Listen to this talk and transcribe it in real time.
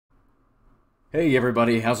Hey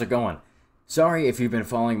everybody, how's it going? Sorry if you've been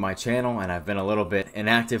following my channel and I've been a little bit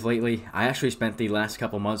inactive lately. I actually spent the last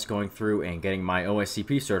couple months going through and getting my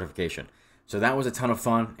OSCP certification. So that was a ton of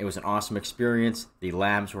fun. It was an awesome experience. The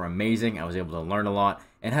labs were amazing. I was able to learn a lot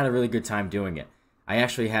and had a really good time doing it. I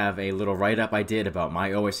actually have a little write-up I did about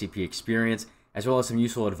my OSCP experience, as well as some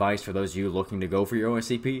useful advice for those of you looking to go for your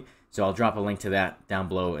OSCP. So I'll drop a link to that down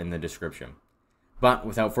below in the description. But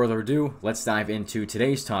without further ado, let's dive into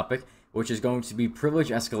today's topic, which is going to be privilege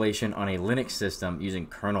escalation on a Linux system using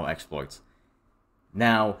kernel exploits.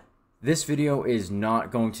 Now, this video is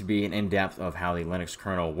not going to be an in-depth of how the Linux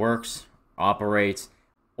kernel works, operates,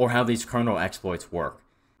 or how these kernel exploits work.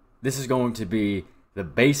 This is going to be the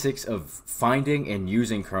basics of finding and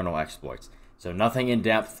using kernel exploits. So nothing in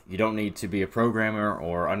depth. You don't need to be a programmer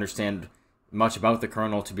or understand much about the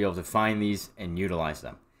kernel to be able to find these and utilize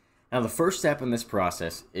them. Now, the first step in this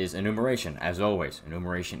process is enumeration. As always,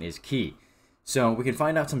 enumeration is key. So we can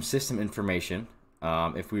find out some system information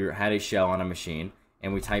if we had a shell on a machine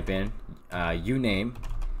and we type in uname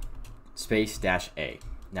space -a.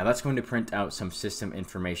 Now that's going to print out some system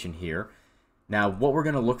information here. Now what we're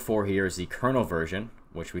going to look for here is the kernel version,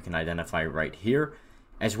 which we can identify right here,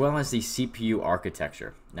 as well as the CPU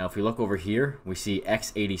architecture. Now if we look over here, we see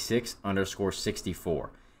x86_64.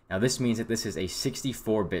 Now this means that this is a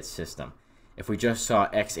 64-bit system. If we just saw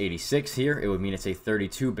x86 here, it would mean it's a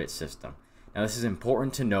 32-bit system. Now this is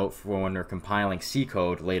important to note for when we're compiling C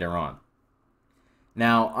code later on.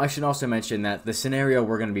 Now I should also mention that the scenario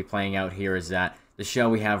we're going to be playing out here is that the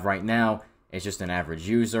shell we have right now is just an average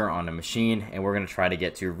user on a machine, and we're going to try to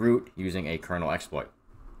get to root using a kernel exploit.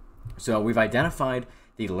 So we've identified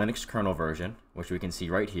the Linux kernel version, which we can see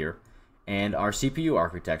right here, and our CPU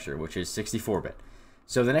architecture, which is 64-bit.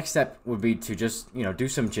 So the next step would be to just, do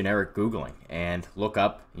some generic Googling and look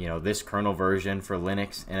up, this kernel version for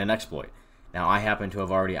Linux and an exploit. Now I happen to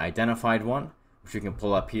have already identified one, which we can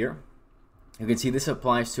pull up here. You can see this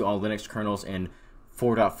applies to all Linux kernels in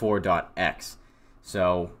 4.4.x.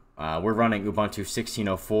 So we're running Ubuntu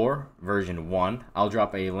 16.04 version 1. I'll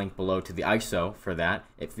drop a link below to the ISO for that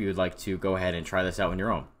if you would like to go ahead and try this out on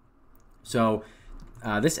your own. So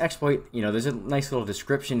this exploit, there's a nice little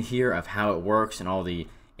description here of how it works and all the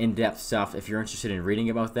in-depth stuff if you're interested in reading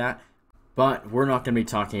about that, but we're not going to be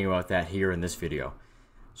talking about that here in this video.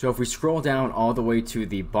 So if we scroll down all the way to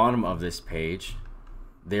the bottom of this page,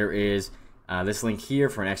 there is this link here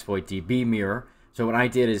for an exploit DB mirror. So what I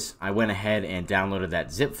did is I went ahead and downloaded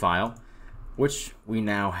that zip file, which we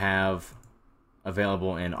now have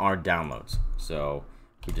available in our downloads. So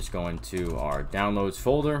we just go into our downloads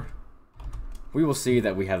folder. We will see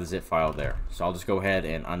that we have the zip file there. So I'll just go ahead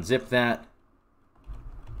and unzip that.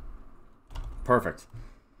 Perfect.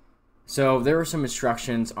 So there are some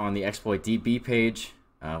instructions on the exploit DB page.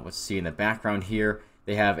 Let's see in the background here.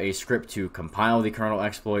 They have a script to compile the kernel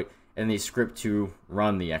exploit and the script to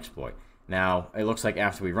run the exploit. Now, it looks like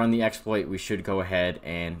after we run the exploit, we should go ahead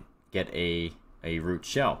and get a root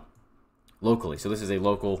shell locally. So this is a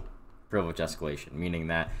local privilege escalation, meaning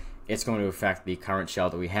that it's going to affect the current shell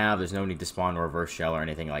that we have. There's no need to spawn a reverse shell or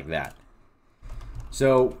anything like that.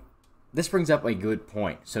 So this brings up a good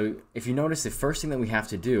point. So if you notice, the first thing that we have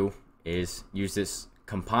to do is use this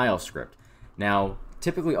compile script. Now,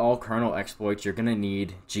 typically all kernel exploits, you're going to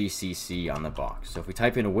need GCC on the box. So if we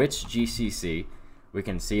type in which GCC, we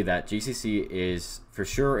can see that GCC is for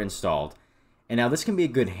sure installed. And now this can be a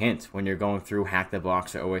good hint when you're going through Hack the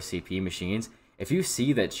Box or OSCP machines. If you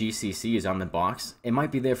see that GCC is on the box, it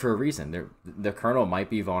might be there for a reason. The kernel might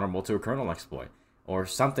be vulnerable to a kernel exploit or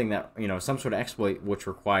something that, some sort of exploit which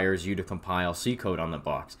requires you to compile C code on the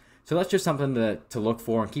box. So that's just something to look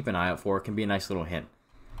for and keep an eye out for. It can be a nice little hint.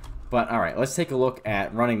 But all right, let's take a look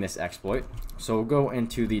at running this exploit. So we'll go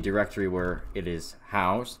into the directory where it is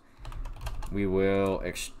housed. We will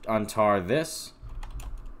untar this.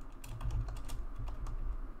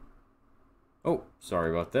 Oh, sorry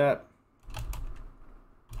about that.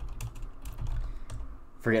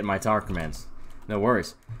 Forgetting my tar commands. No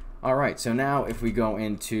worries. All right, so now if we go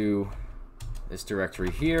into this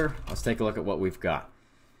directory here, let's take a look at what we've got.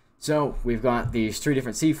 So we've got these 3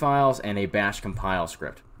 different C files and a bash compile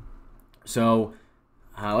script. So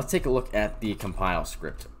let's take a look at the compile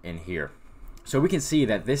script in here. So we can see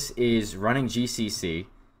that this is running GCC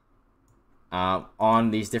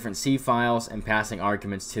on these different C files and passing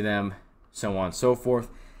arguments to them, so on and so forth.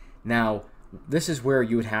 Now, this is where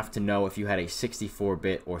you would have to know if you had a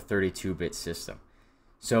 64-bit or 32-bit system.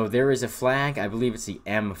 So there is a flag, I believe it's the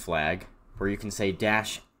M flag, where you can say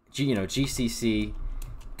GCC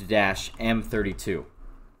 -M32.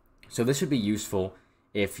 So this would be useful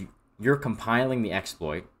if you're compiling the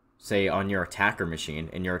exploit. say on your attacker machine,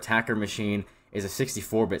 and your attacker machine is a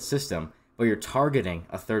 64-bit system, but you're targeting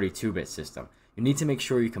a 32-bit system, you need to make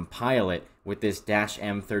sure you compile it with this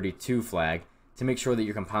 -M32 flag to make sure that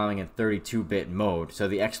you're compiling in 32-bit mode, so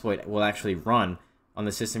the exploit will actually run on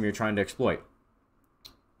the system you're trying to exploit.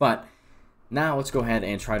 But now let's go ahead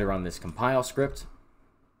and try to run this compile script.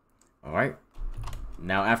 Alright,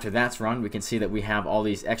 now after that's run, we can see that we have all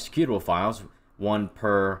these executable files, one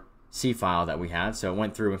per C file that we had. So it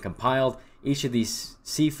went through and compiled each of these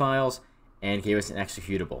C files and gave us an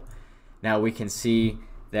executable. Now we can see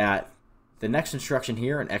that the next instruction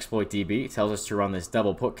here in exploit DB tells us to run this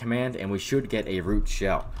double put command, and we should get a root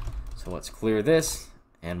shell. So let's clear this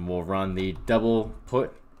and we'll run the double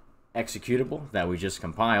put executable that we just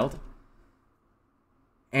compiled.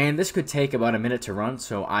 And this could take about a minute to run,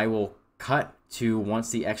 so I will cut to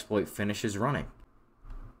once the exploit finishes running.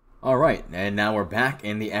 Alright, and now we're back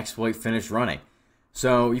and the exploit finished running.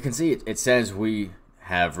 So you can see it says we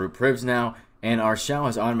have root privs now, and our shell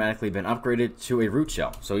has automatically been upgraded to a root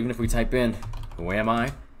shell. So even if we type in, who am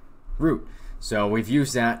I? Root. So we've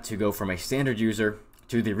used that to go from a standard user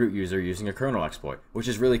to the root user using a kernel exploit, which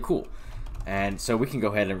is really cool. And so we can go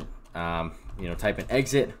ahead and type in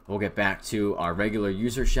exit. We'll get back to our regular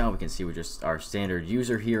user shell. We can see we're just our standard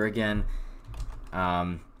user here again.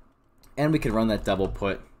 And we can run that double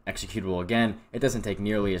put executable again. It doesn't take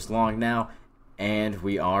nearly as long now, and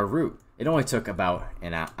we are root. It only took about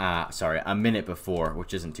a minute before,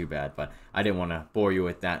 which isn't too bad, but I didn't want to bore you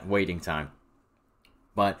with that waiting time.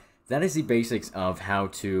 But that is the basics of how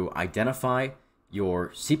to identify your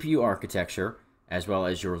CPU architecture as well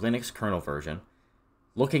as your Linux kernel version,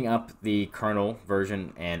 looking up the kernel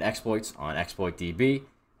version and exploits on exploit DB,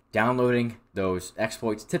 downloading those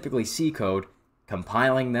exploits, typically C code,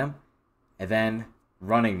 compiling them, and then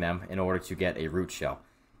running them in order to get a root shell.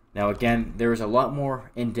 Now again, there is a lot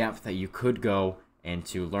more in depth that you could go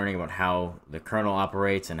into learning about how the kernel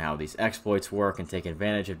operates and how these exploits work and take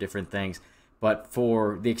advantage of different things. But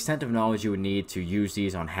for the extent of knowledge you would need to use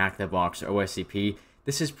these on Hack the Box or OSCP,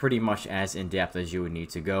 this is pretty much as in depth as you would need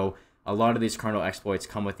to go. A lot of these kernel exploits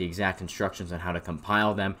come with the exact instructions on how to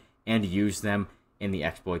compile them and use them in the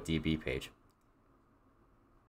exploit DB page.